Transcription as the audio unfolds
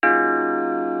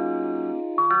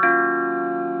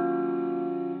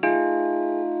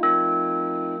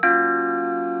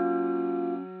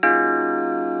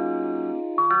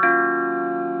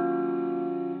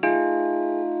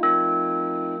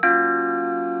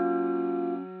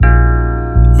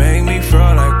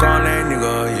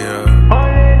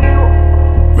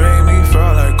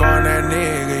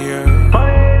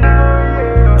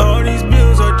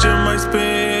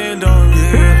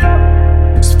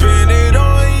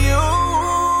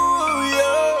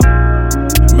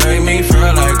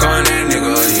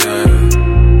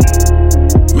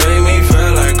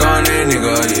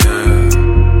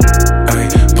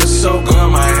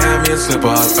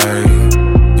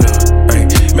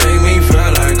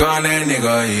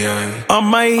nigga, yeah. I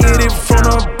might hit it from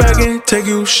the back and take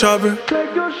you shopping.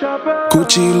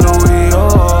 Gucci, Louis,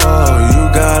 oh, you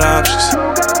got options.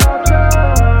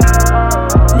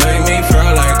 Make me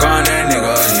feel like on that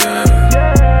nigga, yeah.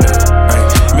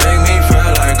 Make me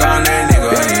feel like on that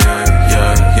nigga,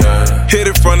 yeah. Hit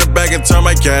it from the back and turn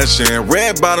my cash in.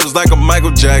 Red bottoms like a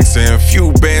Michael Jackson.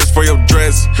 Few bands for your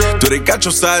dress. Do they got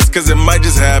your size? Cause it might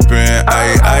just happen.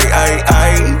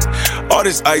 Ay. All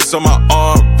this ice on my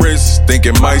arm, wrist.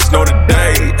 Thinking might snow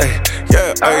today. Ay,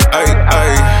 yeah,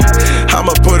 ay.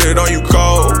 I'ma put it on you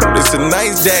cold. It's a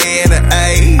nice day in the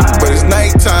A. But it's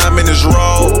nighttime in this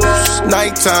rose.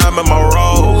 Nighttime in my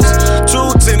rose.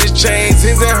 2 tennis chains,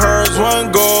 his and hers.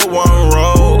 1 gold, 1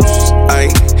 rose. Ay.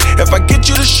 If I get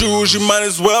you the shoes, you might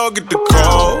as well get the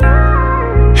call.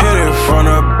 Hit it from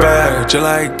the back, just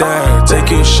like that. Take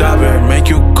you shopping, make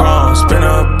you come. Spin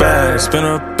a bag,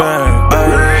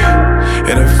 ay.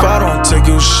 And if I don't take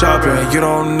you shopping, you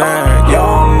don't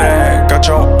nag, Got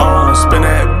your own, spin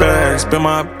that bag, spin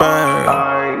my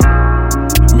bag.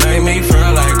 Make me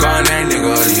feel like on that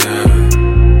nigga, yeah.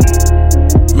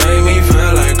 Make me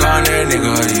feel like on that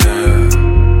nigga,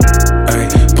 yeah. Ay,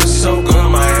 pussy so good,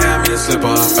 might have me slip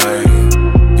up, ay.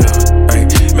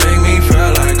 Make me feel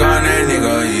like on that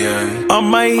nigga, yeah. I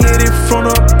might hit it from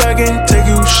the back and take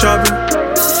you shopping.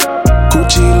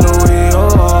 Gucci, Louis, oh,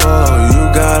 you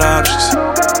got options.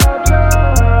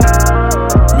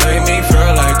 Make me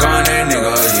feel like on that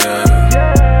nigga, yeah.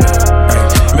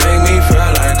 Make me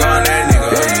feel like on that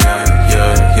nigga,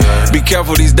 yeah. Be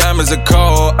careful, these diamonds are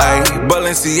cold, ayy.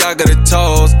 Balenciaga the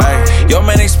toes, ayy. Yo,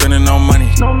 man, ain't spending no money.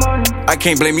 I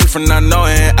can't blame you for not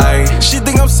knowing, ayy. She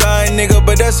think I'm side nigga,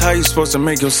 but that's how you supposed to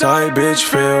make your side bitch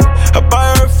feel. I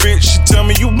buy her a fit, she tell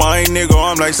me you mine nigga.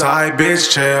 I'm like, side bitch,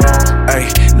 chill, ayy.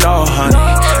 No, honey,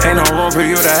 ain't no room for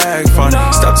you to act funny.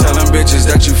 Stop telling bitches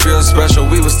that you feel special.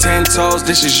 We was 10 toes,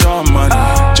 this is your money.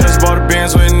 Just bought a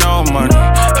Benz with no money.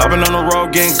 Hopping on the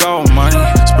road, getting gold money.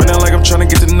 Spending like I'm trying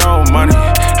to get to know money.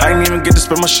 I ain't even get to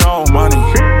spend my show money.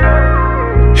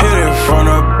 Hit it from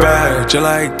the back, just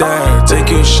like that. Take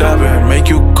you shopping, make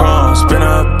you come. Spin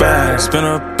a bag,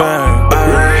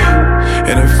 ay.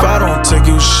 And if I don't take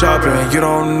you shopping, you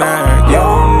don't nag,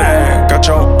 Got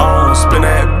your own, spin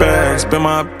that bag, spin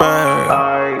my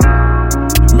bag.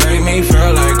 Make me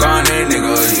feel like on that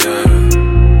nigga, yeah.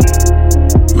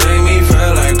 Make me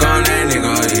feel like on that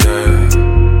nigga,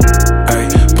 yeah. Ay,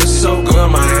 pussy so good,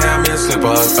 might have me slip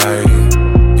up, ay.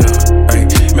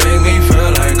 Make me feel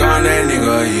like on that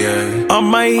nigga, yeah. I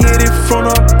might hit it from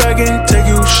the back and take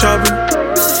you shopping.